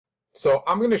So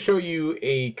I'm going to show you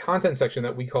a content section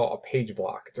that we call a page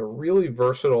block. It's a really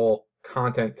versatile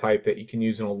content type that you can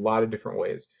use in a lot of different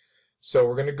ways. So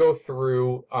we're going to go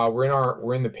through,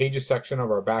 we're in the pages section of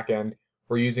our back end.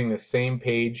 We're using the same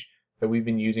page that we've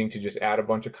been using to just add a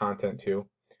bunch of content to.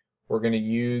 We're going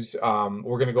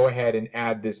to go ahead and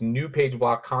add this new page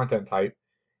block content type,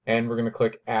 and we're going to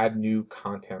click add new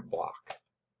content block.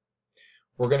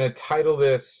 We're going to title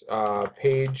this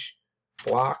page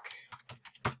block,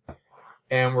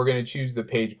 and we're going to choose the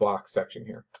page block section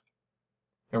here.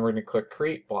 And we're going to click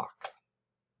create block.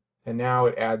 And now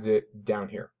it adds it down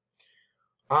here.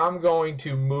 I'm going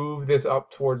to move this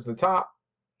up towards the top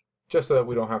just so that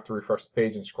we don't have to refresh the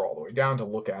page and scroll all the way down to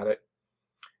look at it.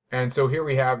 And so here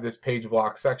we have this page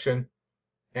block section,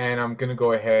 and I'm going to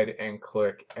go ahead and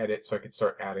click edit so I can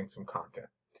start adding some content.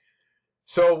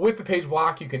 So with the page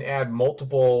block, you can add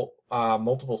multiple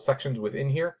sections within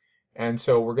here. And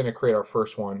so we're going to create our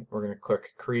first one. We're going to click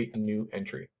create new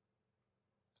entry.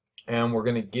 And we're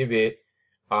going to give it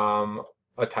a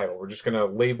title. We're just going to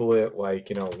label it like,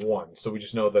 1. So we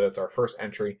just know that it's our first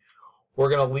entry. We're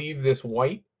going to leave this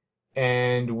white,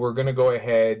 and we're going to go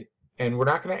ahead, and we're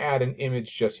not going to add an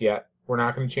image just yet. We're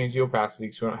not going to change the opacity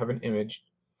because we don't have an image.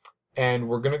 And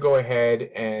we're going to go ahead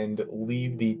and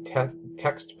leave the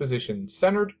text position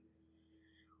centered.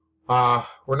 We're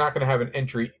not going to have an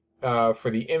entry for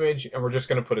the image, and we're just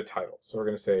going to put a title. So we're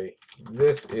going to say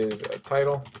this is a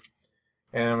title,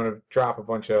 and I'm going to drop a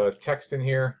bunch of text in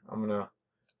here. I'm going to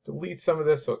delete some of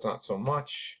this so it's not so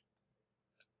much.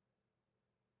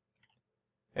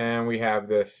 And we have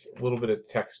this little bit of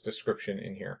text description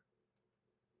in here.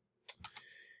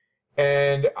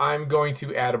 And I'm going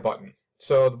to add a button.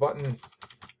 So the button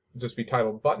will just be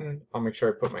titled button. I'll make sure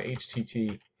I put my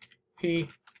HTTP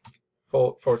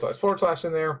 //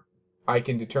 in there. I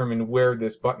can determine where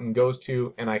this button goes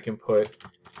to, and I can put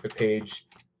the page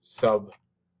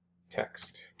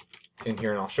subtext in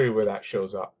here, and I'll show you where that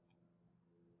shows up.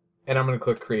 And I'm going to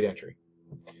click create entry.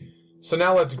 So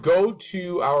now let's go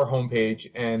to our home page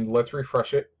and let's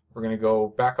refresh it. We're going to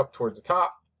go back up towards the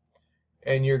top,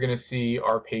 and you're going to see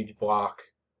our page block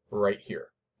right here.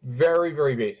 Very,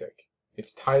 very basic.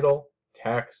 It's title,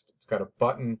 text, it's got a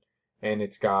button, and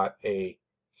it's got a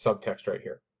subtext right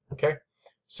here. Okay?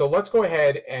 So let's go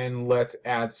ahead and let's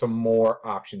add some more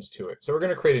options to it. So we're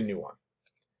going to create a new one.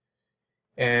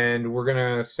 And we're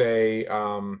going to say,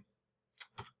 we're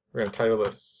going to title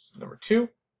this number 2.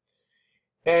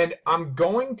 And I'm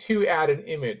going to add an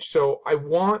image. So I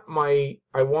want my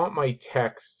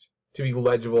text to be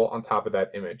legible on top of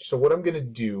that image. So what I'm going to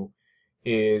do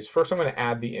is first I'm going to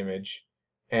add the image,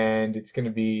 and it's going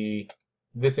to be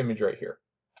this image right here.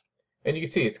 And you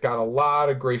can see it's got a lot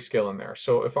of grayscale in there.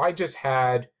 So if I just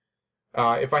had,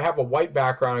 if I have a white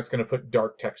background, it's going to put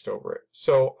dark text over it.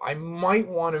 So I might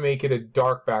want to make it a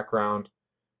dark background,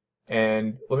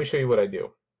 and let me show you what I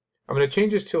do. I'm going to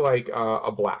change this to like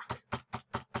a black.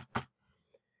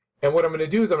 And what I'm going to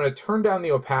do is I'm going to turn down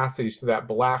the opacity so that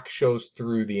black shows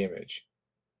through the image.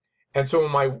 And so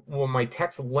when my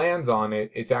text lands on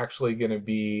it, it's actually going to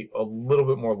be a little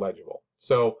bit more legible.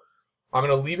 So I'm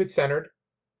going to leave it centered.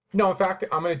 No, in fact,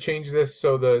 I'm going to change this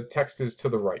so the text is to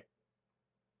the right.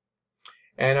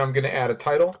 And I'm going to add a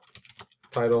title.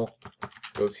 Title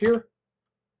goes here.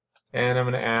 And I'm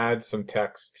going to add some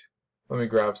text. Let me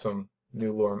grab some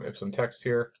new lorem ipsum text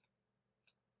here.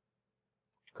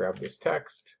 Grab this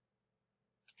text.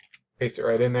 Paste it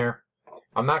right in there.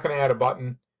 I'm not going to add a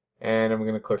button, and I'm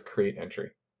going to click create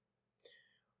entry.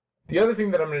 The other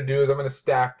thing that I'm going to do is I'm going to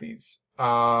stack these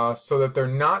so that they're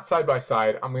not side by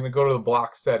side. I'm going to go to the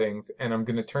block settings, and I'm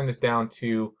going to turn this down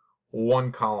to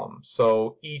one column.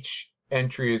 So each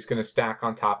entry is going to stack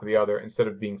on top of the other instead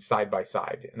of being side by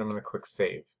side. And I'm going to click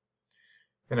save.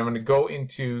 And I'm going to go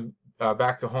into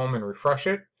back to home and refresh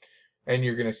it, and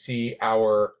you're going to see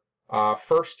our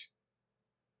first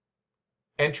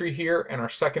entry here and our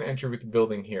second entry with the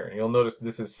building here. And you'll notice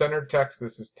this is centered text,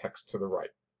 this is text to the right.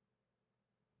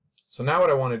 So now what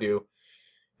I want to do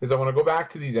is I want to go back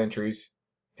to these entries,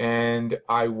 and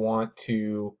I want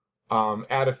to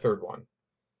add a third one.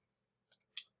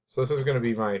 So this is going to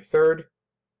be my third.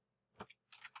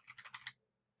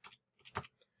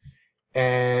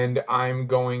 And I'm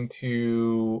going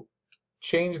to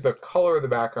change the color of the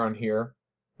background here,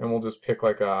 and we'll just pick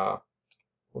like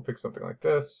we'll pick something like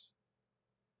this.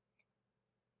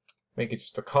 Make it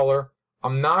just a color.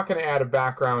 I'm not going to add a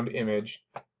background image.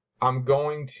 I'm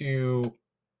going to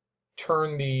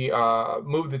turn the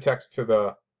move the text to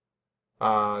the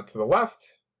left,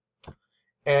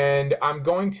 and I'm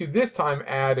going to this time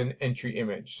add an entry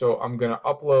image. So I'm going to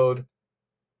upload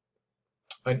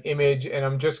an image, and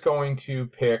I'm just going to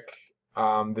pick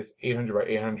this 800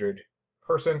 by 800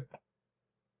 person.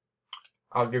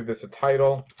 I'll give this a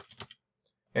title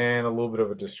and a little bit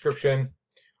of a description.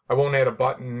 I won't add a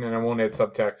button and I won't add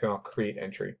subtext, and I'll create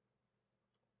entry.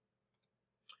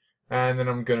 And then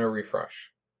I'm going to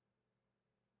refresh.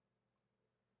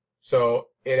 So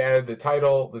it added the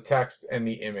title, the text, and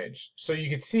the image. So you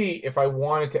can see if I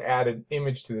wanted to add an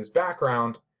image to this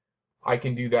background, I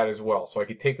can do that as well. So I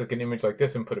could take like an image like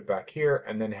this and put it back here,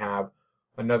 and then have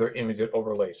another image that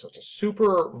overlays. So it's a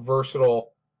super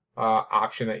versatile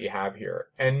option that you have here.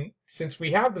 And since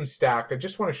we have them stacked, I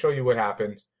just want to show you what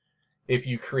happens if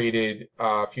you created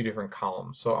a few different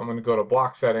columns. So I'm going to go to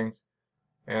block settings,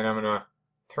 and I'm going to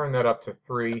turn that up to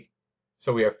 3.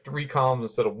 So we have 3 columns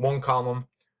instead of 1 column.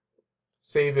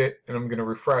 Save it, and I'm going to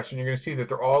refresh, and you're going to see that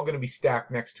they're all going to be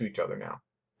stacked next to each other now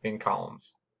in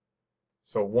columns.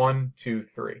 So 1, 2,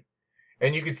 3.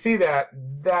 And you can see that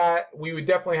we would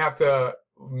definitely have to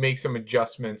make some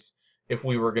adjustments if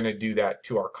we were going to do that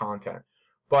to our content.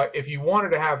 But if you wanted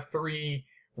to have 3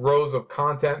 rows of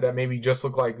content that maybe just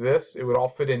look like this, it would all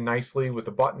fit in nicely with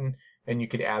the button, and you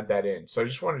could add that in. So I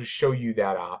just wanted to show you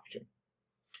that option.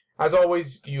 As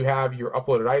always, you have your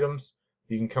uploaded items.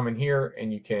 You can come in here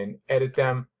and you can edit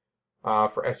them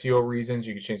for SEO reasons.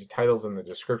 You can change the titles and the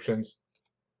descriptions.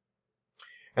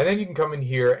 And then you can come in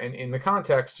here, and in the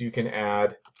context, you can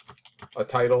add a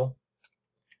title,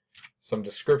 some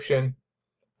description.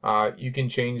 You can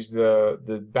change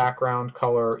the background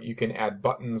color. You can add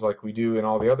buttons like we do in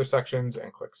all the other sections,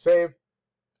 and click Save.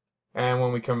 And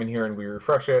when we come in here and we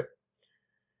refresh it,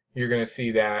 you're going to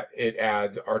see that it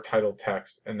adds our title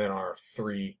text and then our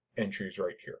 3 entries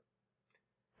right here.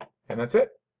 And that's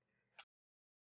it.